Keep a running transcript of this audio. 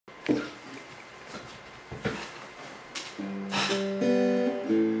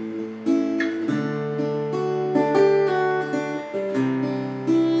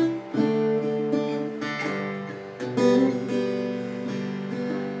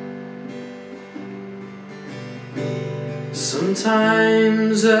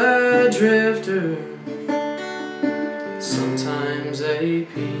Sometimes a drifter, sometimes a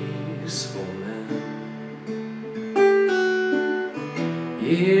peaceful man.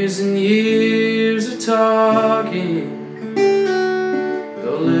 Years and years of talking,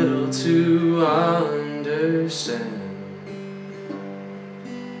 though little to understand.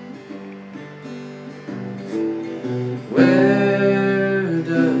 Where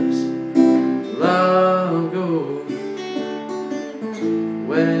does love go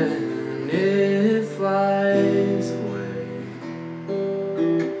when it flies away?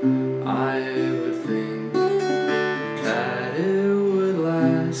 I would think that it would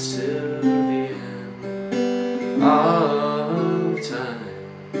last till the end of time.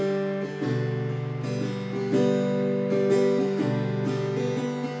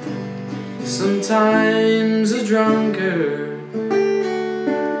 Sometimes a drunkard,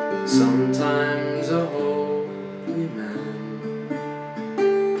 sometimes a holy man.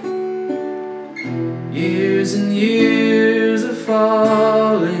 Years and years of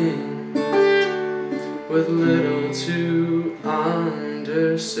falling with little to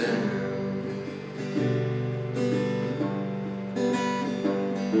understand.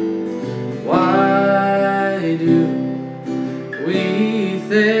 Why do we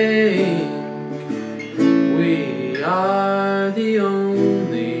think we are the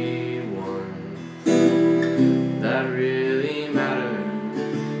only ones that really matter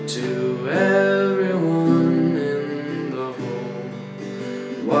to everyone in the whole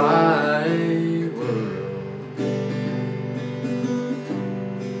wide world?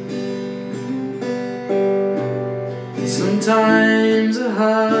 Sometimes a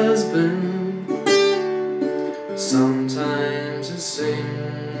husband, sometimes a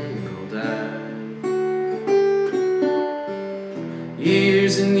single dad.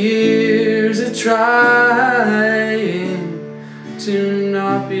 Years and years of trying to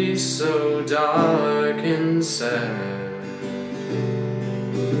not be so dark and sad.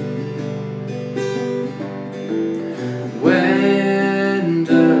 When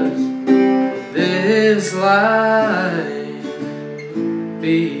does this life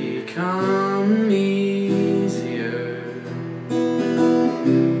become easier?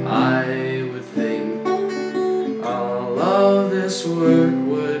 I would think all of this work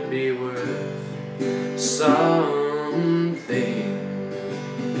would be worth something.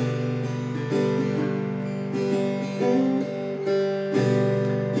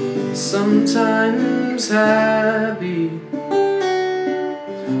 Sometimes happy,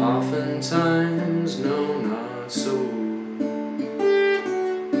 oftentimes no, not so.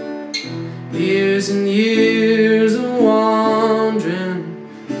 Years and years of wandering,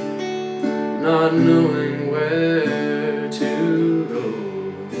 not knowing where to go.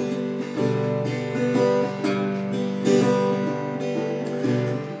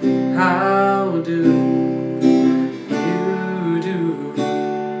 How do you do?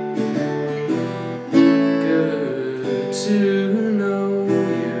 Good to know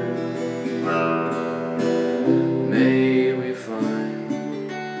you. May we find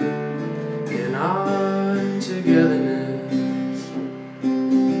in our togetherness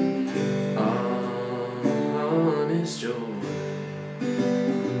honest joy.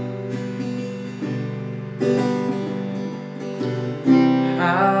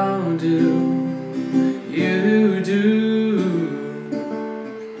 How do you do?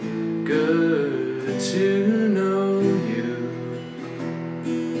 Good to know you.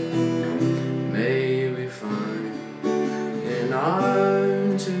 May we find in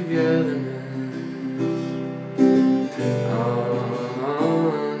our togetherness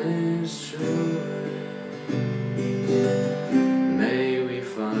honest joy. May we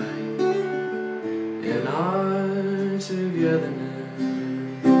find in our togetherness